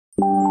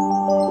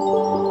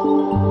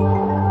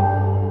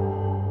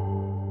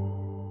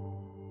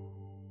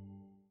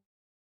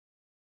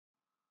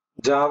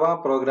Java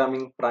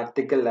Programming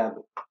Practical Lab.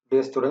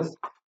 Dear students,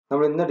 we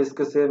will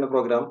discuss in the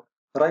program.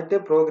 Write a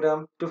program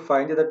to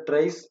find the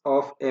trace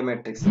of a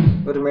matrix.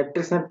 A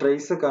matrix is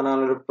trace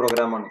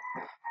program.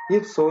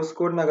 If source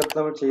code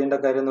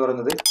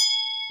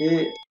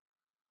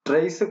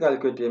trace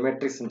calculate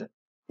matrix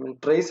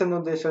trace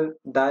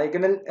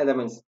diagonal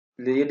elements,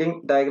 leading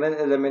diagonal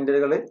element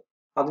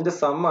the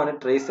sum ആണ്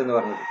trace എന്ന്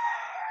പറയുന്നത്.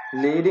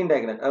 Leading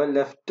diagonal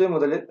left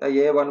മുതൽ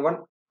A11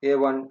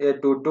 A1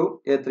 A22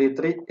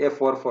 A33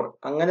 A44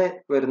 അങ്ങനെ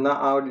വരുന്ന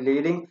ആ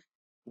leading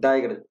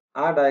diagonal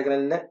ആ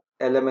ഡയഗണലിലെ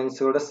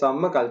എലമെന്റ്സുകളുടെ some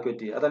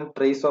calculate ചെയ്യുക. അതാണ്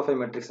ട്രേസ് ഓഫ് എ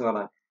മെട്രിക്സ് എന്ന്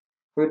പറഞ്ഞാൽ.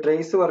 ഈ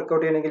ട്രേസ്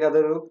വർക്ക്ഔട്ട് ചെയ്യണമെങ്കിൽ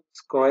അതൊരു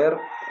സ്ക്വയർ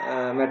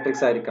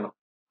മെട്രിക്സ് ആയിരിക്കണം.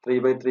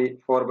 3x3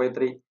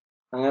 4x3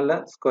 അങ്ങനെയുള്ള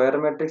സ്ക്വയർ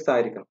മെട്രിക്സ്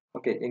ആയിരിക്കണം.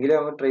 ഓക്കെ, എങ്കിലേ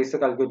നമുക്ക് ട്രേസ്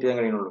കാൽക്കുലേറ്റ് ചെയ്യാൻ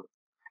കഴിയുള്ളൂ.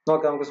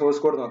 നോക്കാം, നമുക്ക്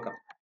സോഴ്സ് കോഡ് നോക്കാം.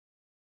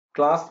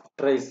 Class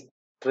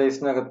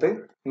ട്രേസിനകത്ത്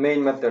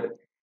main method.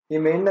 ഈ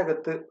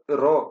മെയിനകത്ത്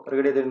റോ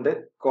റീഡ് ചെയ്തിട്ടുണ്ട്,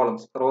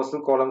 കോളംസ് റോസും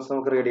കോളംസ്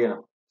നമുക്ക് റീഡ് ചെയ്യണം.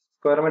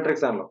 സ്ക്വയർ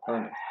മെട്രിക്സ് ആണല്ലോ.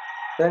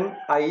 Then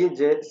I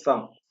J some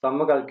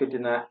calculate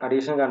ചെയ്യുന്ന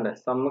അഡീഷൻ കണ്ടേ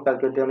സം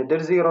കാൽക്കുലേറ്റ് ചെയ്യാൻ വേണ്ടിയിട്ട്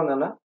ഒരു 0 എന്ന്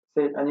പറഞ്ഞാൽ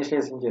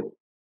ഇനീഷ്യലൈസേഷൻ ചെയ്തു.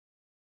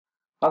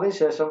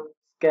 അതിനുശേഷം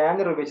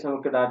സ്കാനർ ഉപയോഗിച്ച്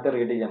നമുക്ക് ഡാറ്റ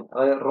റീഡ് ചെയ്യാം,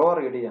 അതായത് റോ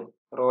റീഡ് ചെയ്യാം.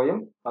 റോയും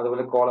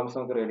അതുപോലെ കോളംസ്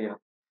നമുക്ക് റീഡ്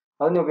ചെയ്യണം.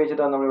 അതിന്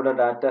ഉപയോഗിച്ചിട്ടാണ് നമ്മളിവിടെ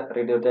ഡാറ്റ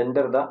റീഡ് ചെയ്തിട്ട്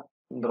enter the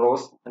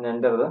rose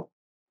enter the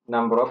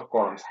number of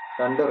columns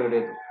രണ്ട് റീഡ്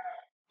ചെയ്തു.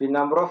 ഈ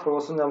നമ്പർ ഓഫ്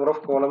റോസും നമ്പർ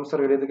ഓഫ് കോളംസ്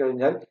റീഡ് ചെയ്ത്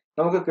കഴിഞ്ഞാൽ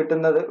നമുക്ക്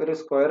കിട്ടുന്നത് ഒരു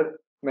സ്ക്വയർ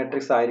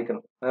മെട്രിക്സ്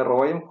ആയിരിക്കണം.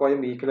 റോയും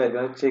കോയും ഈക്വൽ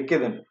ആയിരിക്കണം. അത് ചെക്ക്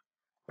ചെയ്തിട്ടുണ്ട്.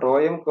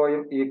 റോയും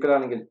കോയും ഈക്വൽ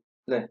ആണെങ്കിൽ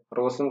അല്ലെ,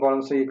 റോസും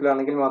കോളംസും ഈക്വൽ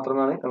ആണെങ്കിൽ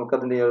മാത്രമാണ് നമുക്ക്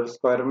അതിന്റെ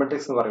സ്ക്വയർ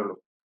മെട്രിക്സ് എന്ന് പറയുള്ളൂ.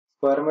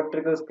 സ്ക്വയർ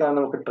മെട്രിക്സ് ആണ്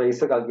നമുക്ക്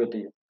ട്രേസ് കാൽക്കുലേറ്റ്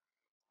ചെയ്യാം.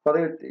 അപ്പൊ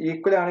അത്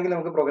ഈക്വൽ ആണെങ്കിൽ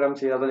നമുക്ക് പ്രോഗ്രാം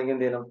ചെയ്യാം. അതല്ലെങ്കിൽ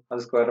എന്ത് ചെയ്യണം, അത്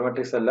സ്ക്വയർ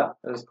മെട്രിക്സ് അല്ല,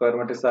 സ്ക്വയർ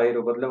മെട്രിക്സ് ആയ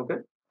രൂപത്തിൽ നമുക്ക്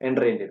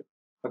എൻ്റർ ചെയ്യേണ്ടി വരും.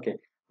 ഓക്കെ,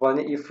 അപ്പൊ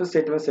അതിന് ഇഫ്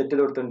സ്റ്റേറ്റ്മെന്റ് സെറ്റ്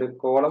ചെയ്ത് കൊടുത്തിട്ടുണ്ട്.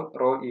 കോളം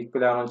റോ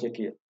ഈക്വൽ ആണോ ചെക്ക്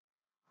ചെയ്യാം.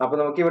 അപ്പൊ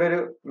നമുക്ക് ഇവിടെ ഒരു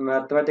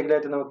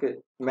മാത്തമാറ്റിക്കലായിട്ട് നമുക്ക്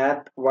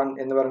മാത്ത് 1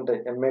 എന്ന് പറഞ്ഞിട്ട്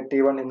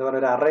MAT1 എന്ന് പറഞ്ഞ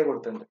ഒരു അറേ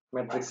കൊടുത്തിട്ടുണ്ട്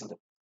മെട്രിക്സിന്റെ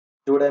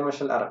 2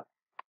 ഡയമെൻഷണൽ അറേ.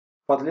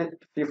 അപ്പൊ അതിൽ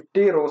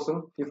 50 റോസും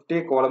 50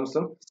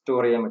 കോളംസും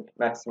സ്റ്റോർ ചെയ്യാൻ പറ്റും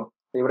മാക്സിമം.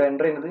 ഇവിടെ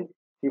എൻ്റർ ചെയ്യുന്നത്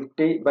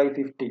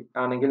 50/50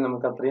 ആണെങ്കിൽ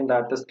നമുക്ക് അത്രയും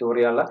ഡാറ്റ സ്റ്റോർ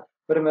ചെയ്യാനുള്ള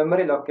ഒരു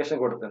മെമ്മറി ലൊക്കേഷൻ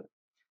കൊടുത്തിട്ടുണ്ട്.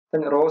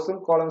 റോസും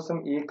കോളംസും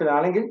ഈക്വൽ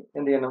ആണെങ്കിൽ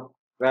എന്ത് ചെയ്യണം,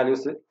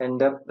 values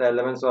enter the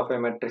elements of A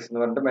matrix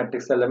എന്ന് പറഞ്ഞിട്ട്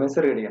മെട്രിക്സ്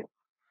എലമെന്റ്സ് റീഡ് ചെയ്യണം.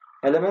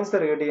 എലമെന്റ്സ്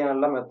റീഡ്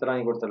ചെയ്യാനുള്ള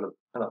മെത്തേഡാണ് കൊടുത്തുള്ളത്.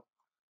 ആണോ,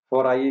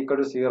 four i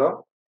 = 0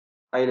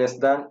 i less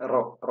than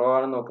raw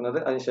ആണ് നോക്കുന്നത്.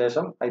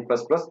 അതിനുശേഷം i++,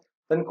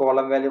 then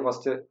column value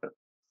first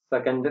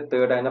second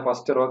third അങ്ങനെ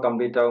ഫസ്റ്റ് റോ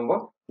കംപ്ലീറ്റ് ആകുമ്പോൾ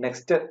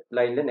നെക്സ്റ്റ്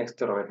ലൈനിൽ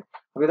നെക്സ്റ്റ് റോ വരും.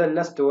 അപ്പൊ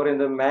ഇതെല്ലാം സ്റ്റോർ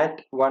ചെയ്യുന്നത്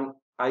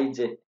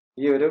mat1ij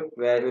ഈ ഒരു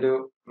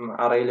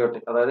അറയിലോട്ട്,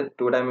 അതായത്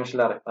 2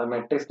 ഡയമെൻഷണൽ അറേ, അത്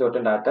മെട്രിക്സ്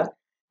ഡോട്ട് ഡാറ്റ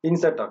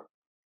ഇൻസെർട്ട് ആകും.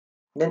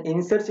 ദെൻ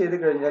ഇൻസെർട്ട് ചെയ്ത്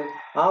കഴിഞ്ഞാൽ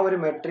ആ ഒരു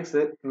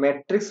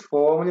മെട്രിക്സ്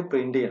ഫോമിൽ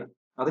പ്രിന്റ് ചെയ്യണം.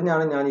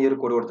 അതിനാണ് ഞാൻ ഈ ഒരു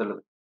കോഡ്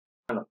കൊടുത്തുള്ളത്.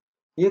 ആണോ,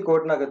 ഈ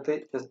കോഡിനകത്ത്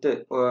ജസ്റ്റ്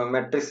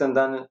മെട്രിക്സ്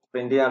എന്താണ്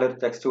പ്രിന്റ് ചെയ്യാനുള്ള ഒരു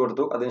ടെക്സ്റ്റ്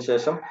കൊടുത്തു.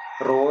 അതിനുശേഷം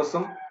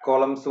റോസും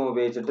കോളംസും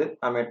ഉപയോഗിച്ചിട്ട്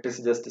ആ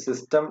മെട്രിക്സ് ജസ്റ്റ്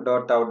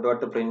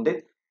system.out.print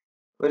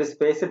ഒരു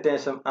സ്പേസ് ഇട്ട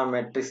ശേഷം ആ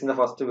മെട്രിക്സിന്റെ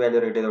ഫസ്റ്റ് വാല്യൂ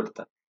റീഡ് ചെയ്ത്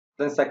കൊടുത്താൽ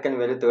then second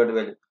value third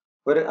value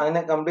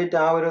അങ്ങനെ കംപ്ലീറ്റ്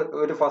ആ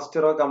ഒരു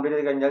ഫസ്റ്റ് റോ കംപ്ലീറ്റ്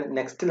ചെയ്ത് കഴിഞ്ഞാൽ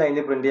നെക്സ്റ്റ്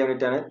ലൈനിൽ പ്രിന്റ് ചെയ്യാൻ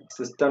വേണ്ടിയിട്ടാണ്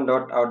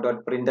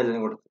system.out.println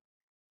എല്ലാം കൊടുത്തത്.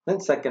 ദെൻ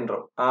സെക്കൻഡ്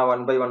റോ ആ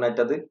 1/1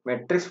 ആയിട്ട് അത്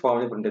മെട്രിക്സ്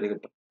ഫോമിൽ പ്രിന്റ് ചെയ്ത്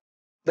കിട്ടും.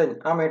 ദെൻ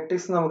ആ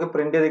മെട്രിക്സ് നമുക്ക്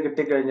പ്രിന്റ് ചെയ്ത്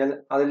കിട്ടിക്കഴിഞ്ഞാൽ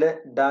അതിലെ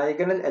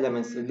diagonal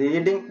elements,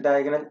 leading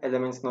diagonal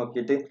elements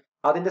നോക്കിയിട്ട്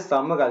അതിന്റെ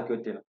സം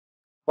കാൽക്കുലേറ്റ് ചെയ്യണം.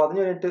 അപ്പൊ അതിന്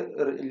വേണ്ടിയിട്ട്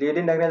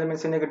ലീഡിംഗ് ഡയഗണൽ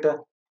എലമെന്റ്സിനെ കിട്ടുക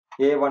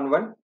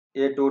A11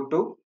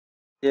 A22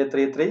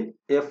 A33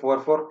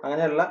 A44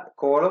 അങ്ങനെയുള്ള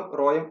കോളം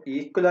റോയും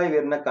ഈക്വൽ ആയി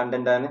വരുന്ന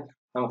കണ്ടന്റ് ആണ്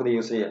നമുക്കിത്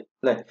യൂസ് ചെയ്യാം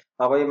അല്ലെ.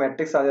 അപ്പൊ ഈ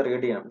മെട്രിക്സ് ആദ്യം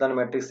റീഡ് ചെയ്യണം. ഇതാണ്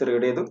മെട്രിക്സ്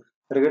റീഡ് ചെയ്തു.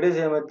 റീഡ്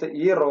ചെയ്യുമ്പോൾ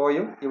ഈ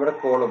റോയും ഇവിടെ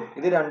കോളും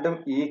ഇത് രണ്ടും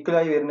ഈക്വൽ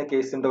ആയി വരുന്ന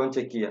കേസ് ഉണ്ടോ എന്ന്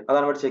ചെക്ക് ചെയ്യുക.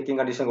 അതാണ് ഇവിടെ checking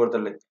condition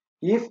കൊടുത്തുള്ളത്.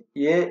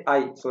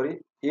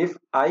 if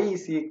i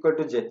is equal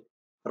to j,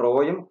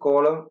 റോയും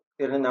കോളും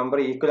വരുന്ന നമ്പർ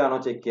ഈക്വൽ ആണോ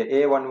ചെക്ക് ചെയ്യുക.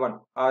 A11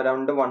 ആ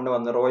രണ്ടും 1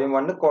 വന്ന് റോയും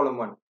 1 കോളും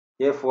 1.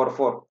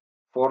 A44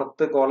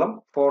 fourth column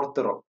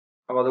fourth raw.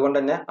 അപ്പൊ അതുകൊണ്ട്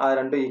തന്നെ ആ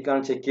രണ്ടും ഈക്വൽ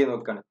ആണ് ചെക്ക് ചെയ്ത്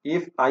നോക്കുകയാണ്.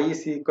 if i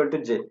is equal to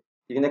j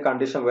ഇതിന്റെ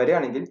കണ്ടീഷൻ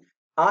വരികയാണെങ്കിൽ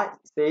ആ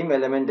സെയിം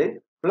എലമെന്റ്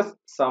പ്ലസ്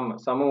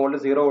സം മുകളിൽ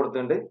 0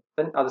 കൊടുത്തിട്ടുണ്ട്,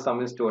 ദെൻ അത്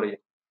സമ്മിൽ സ്റ്റോർ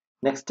ചെയ്യും.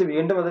 നെക്സ്റ്റ്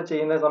വീണ്ടും അത്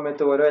ചെയ്യുന്ന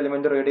സമയത്ത് ഓരോ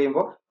എലമെന്റ് റീഡ്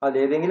ചെയ്യുമ്പോൾ അത്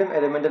ഏതെങ്കിലും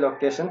എലമെന്റ്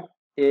ലൊക്കേഷൻ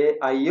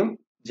ഐയും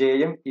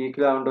ജെയും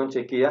ഈക്വൽ ആവുണ്ടോ എന്ന്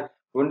ചെക്ക് ചെയ്യുക.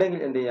 ഉണ്ടെങ്കിൽ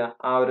എന്ത് ചെയ്യുക,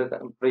 ആ ഒരു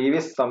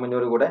പ്രീവിയസ്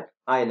സമ്മിനോട് കൂടെ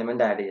ആ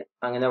എലമെന്റ് ആഡ് ചെയ്യുക.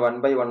 അങ്ങനെ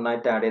 1/1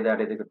 ആയിട്ട് ആഡ്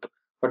ചെയ്ത് കിട്ടും.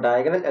 അപ്പൊ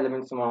ഡയഗണൽ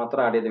എലമെന്റ്സ്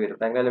മാത്രം ആഡ് ചെയ്ത് വരും.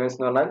 ഡയഗണൽ എലമെന്റ്സ്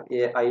എന്ന് പറഞ്ഞാൽ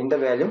ഐന്റെ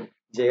വാല്യൂ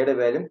ജെയുടെ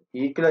വാല്യൂ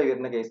ഈക്വൽ ആയി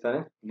വരുന്ന കേസാണ്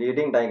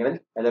ലീഡിംഗ് ഡയഗണൽ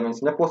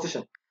എലമെന്റ്സിന്റെ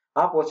പൊസിഷൻ.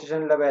 ആ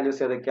പൊസിഷനിലെ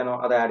വാല്യൂസ് ഏതൊക്കെയാണോ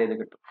അത് ആഡ് ചെയ്ത്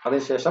കിട്ടും.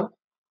 അതിനുശേഷം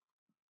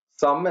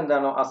സം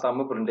എന്താണോ ആ സം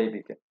പ്രിന്റ്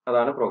ചെയ്യിപ്പിക്കുക.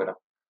 അതാണ് പ്രോഗ്രാം.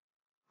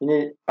 ഇനി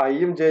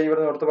ഐയും ജെയും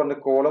ഇവിടെ നേരത്തെ പറഞ്ഞ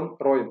കോളം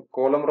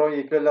റോ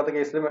ഈക്വൽ അല്ലാത്ത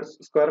കേസിൽ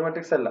സ്ക്വയർ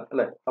മെട്രിക്സ് അല്ല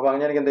അല്ലെ. അപ്പൊ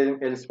അങ്ങനെയാണെങ്കിൽ എന്ത് ചെയ്യും,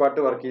 എൽസ്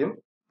പാർട്ട് വർക്ക് ചെയ്യും.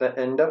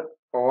 Enter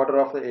order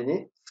of any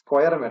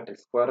square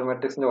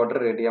മെട്രിക്സിന്റെ ഓർഡർ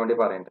റീഡ് ചെയ്യാൻ വേണ്ടി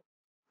പറയുന്നുണ്ട്.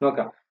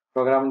 നോക്കാം,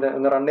 പ്രോഗ്രാമിന്റെ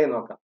ഒന്ന് റൺ ചെയ്ത്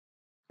നോക്കാം.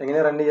 എങ്ങനെ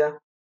റൺ ചെയ്യാം,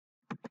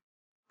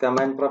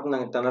 കമാൻഡ് പ്രോംപ്റ്റ്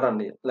അങ്ങനത്താണ് റൺ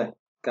ചെയ്യുക അല്ലെ.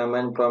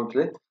 കമാൻഡ്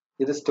പ്രോംപ്റ്റിൽ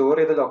ഇത് സ്റ്റോർ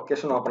ചെയ്ത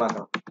ലൊക്കേഷൻ ഓപ്പൺ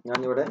ആക്കണം.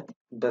 ഞാനിവിടെ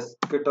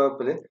ഡെസ്ക്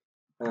ടോപ്പിൽ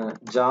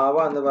ജാവ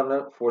എന്ന് പറഞ്ഞ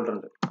ഫോൾഡർ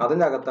ഉണ്ട്,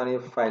 അതിനകത്താണ് ഈ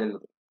ഫയൽ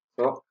ഉള്ളത്.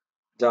 So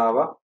Java.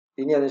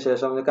 ഇനി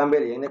അതിനുശേഷം ഒന്ന്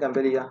കമ്പയർ ചെയ്യുക. എങ്ങനെ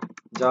കമ്പയർ ചെയ്യുക?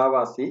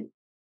 ജാവ സി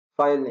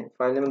ഫയൽ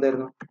നെയിം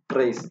എന്തായിരുന്നു?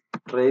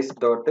 Trace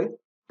dot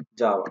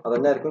Java.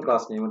 അതന്നെയായിരിക്കും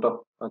class name കേട്ടോ.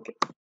 ഓക്കെ.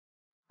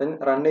 ദെൻ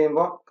റൺ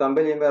ചെയ്യുമ്പോൾ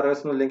കമ്പയർ ചെയ്യുമ്പോൾ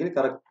എറേഴ്സ് ഒന്നും ഇല്ലെങ്കിൽ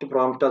കറക്റ്റ്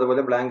പ്രോംപ്റ്റ്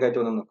അതുപോലെ ബ്ലാങ്ക് ആയിട്ട്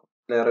വന്ന് നിൽക്കും.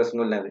 എറേഴ്സ്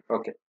ഒന്നും ഇല്ലാതെ.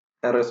 ഓക്കെ,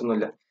 എറേഴ്സ് ഒന്നും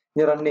ഇല്ല.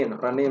 ഇനി റൺ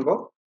ചെയ്യുമ്പോൾ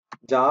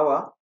ജാവ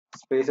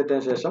സ്പേസ്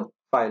ഇട്ടതിന് ശേഷം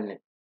ഫയൽ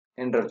നെയിം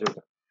എൻ്റർ അടിച്ചു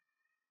കൊടുക്കുക.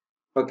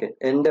 Okay,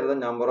 enter the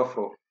number of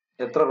raw.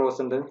 എത്ര റോസ്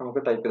ഉണ്ട്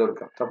നമുക്ക് ടൈപ്പ് ചെയ്ത്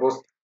കൊടുക്കാം. സപ്പോസ്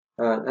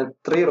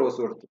 3 റോസ്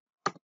കൊടുത്തു.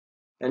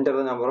 Enter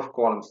the number of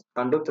columns.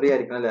 രണ്ടും 3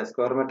 ആയിരിക്കണം അല്ലേ?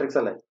 സ്ക്വയർ മെട്രിക്സ്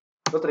അല്ലേ?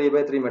 അപ്പോൾ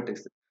 3x3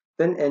 matrix.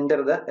 Then enter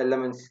the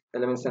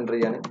elements enter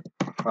ചെയ്യാണ്.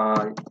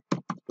 5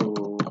 2.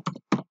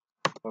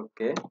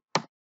 ഓക്കെ,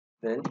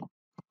 ദെൻ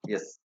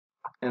യെസ്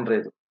എൻ്റർ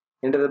ചെയ്തു.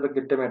 എൻ്റർ ചെയ്തപ്പോൾ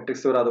കിട്ടിയ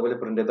മെട്രിക്സ് വരെ അതുപോലെ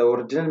പ്രിന്റ് ചെയ്തു.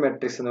 ഒറിജിനൽ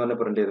മെട്രിക്സ് എന്ന് പറഞ്ഞ്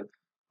പ്രിന്റ് ചെയ്തു.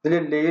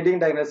 ഇതിൽ ലീഡിങ്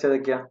ഡയഗണൽസ്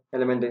ഏതൊക്കെയാ?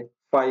 എലമെന്റ്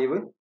 5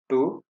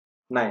 2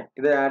 9.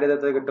 ഇത് ആഡ്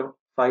ചെയ്താൽ കിട്ടും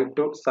 5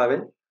 to 7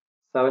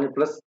 7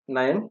 plus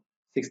 9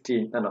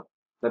 16 ആണോ?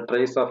 The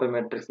trace of A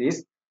matrix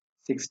is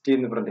 16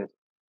 എന്ന് പ്രിന്റ് ചെയ്തു.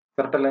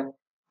 കറക്റ്റ് അല്ലേ?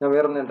 ഞാൻ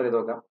വേറൊന്ന് എൻ്റർ ചെയ്ത്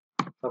നോക്കാം.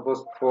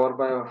 സപ്പോസ് 5/4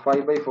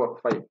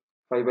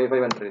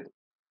 5/5 എൻ്റർ ചെയ്തു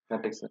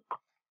മാട്രിക്സ്.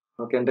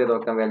 നമുക്ക് എൻ്റർ ചെയ്ത്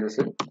നോക്കാം.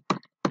 വാല്യൂസ്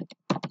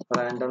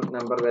റാൻഡം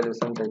നമ്പർ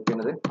വാല്യൂസ് ആണ് ടൈപ്പ്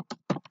ചെയ്യുന്നത്.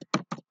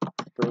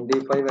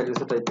 25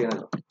 വാല്യൂസ് ടൈപ്പ്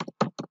ചെയ്യണല്ലോ.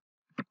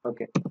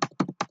 ഓക്കെ,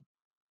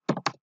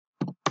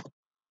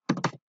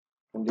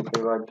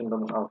 25 ആയിട്ടുണ്ടോ?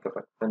 ഓക്കെ,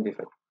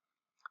 25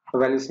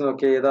 വാല്യൂസ്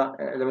നോക്കി. ഏതാ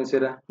എലമെന്റ്സ്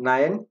വരിക?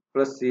 9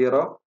 +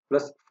 0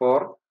 + 4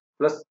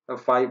 +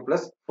 5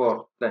 + 4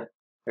 അല്ലെ?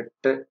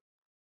 8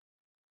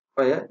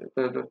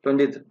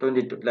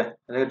 22 അല്ലെ?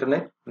 അതിന്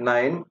കിട്ടുന്നത്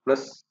 9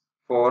 +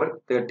 4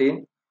 13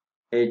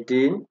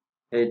 18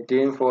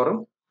 18 4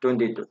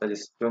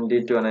 22.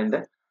 22 ആണ് അതിന്റെ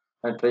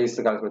ട്രേസ്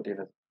കാൽക്കുലേറ്റ്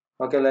ചെയ്തത്.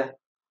 ഓക്കെ അല്ലേ?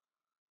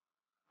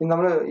 ഇനി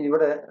നമ്മൾ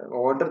ഇവിടെ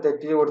ഓർഡർ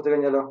തെറ്റി കൊടുത്തു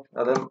കഴിഞ്ഞാലോ?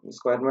 അത്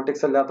സ്ക്വയർ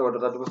മെട്രിക്സ് അല്ലാത്ത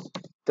ഓർഡർ, അത്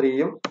 3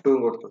 ഉം 2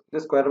 ഉം കൊടുത്തു. ഇത്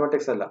സ്ക്വയർ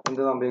മെട്രിക്സ് അല്ല.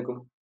 എന്ത് സംഭവിക്കും?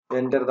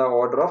 Enter the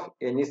order of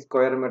any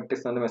square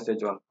matrix എന്ന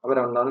മെസ്സേജ് വന്നു. അപ്പോൾ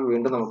രണ്ടാമത്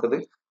വീണ്ടും നമുക്കത്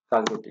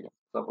കാൽക്കുലേറ്റ് ചെയ്യാം.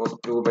 Suppose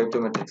 2/2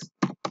 matrix.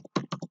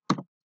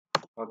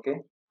 ഓക്കെ,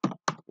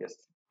 യെസ്,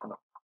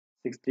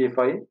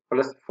 65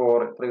 + 4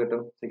 എത്ര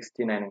കിട്ടും?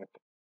 69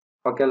 കിട്ടും.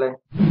 ഓക്കെ അല്ലേ?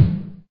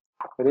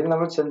 ഇതിൽ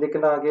നമ്മൾ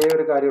ചിന്തിക്കേണ്ട ആകെ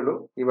ഒരു കാര്യമുള്ളൂ.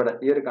 ഇവിടെ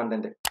ഈ ഒരു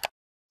കണ്ടന്റ്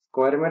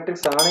സ്ക്വയർ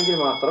മെട്രിക്സ് ആണെങ്കിൽ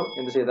മാത്രം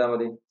എന്ത് ചെയ്താൽ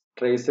മതി?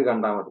 ട്രേസ്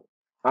കണ്ടാൽ മതി.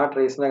 ആ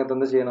ട്രേസിനകത്ത്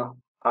എന്ത് ചെയ്യണം?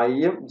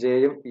 ഐയും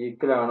ജെയും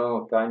ഈക്വൽ ആണോ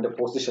നോക്കുക. അതിന്റെ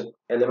പൊസിഷൻ,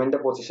 എലമെന്റ്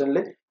പൊസിഷനിൽ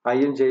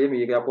ഐയും ജെയും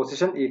ഈക്വൽ, ആ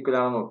പൊസിഷൻ ഈക്വൽ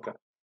ആണോ നോക്കുക.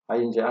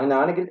 ഐയും ജെ അങ്ങനെ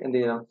ആണെങ്കിൽ എന്ത്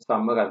ചെയ്യണം?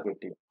 സമ്മ്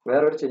കാൽക്കുലേറ്റ് ചെയ്യും.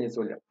 വേറെ ഒരു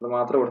ചേഞ്ചസും ഇല്ല. അത്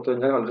മാത്രം കൊടുത്തു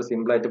കഴിഞ്ഞാൽ വളരെ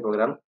സിമ്പിൾ ആയിട്ട്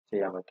പ്രോഗ്രാം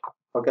ചെയ്യാൻ പറ്റും.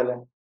 ഓക്കെ അല്ലേ?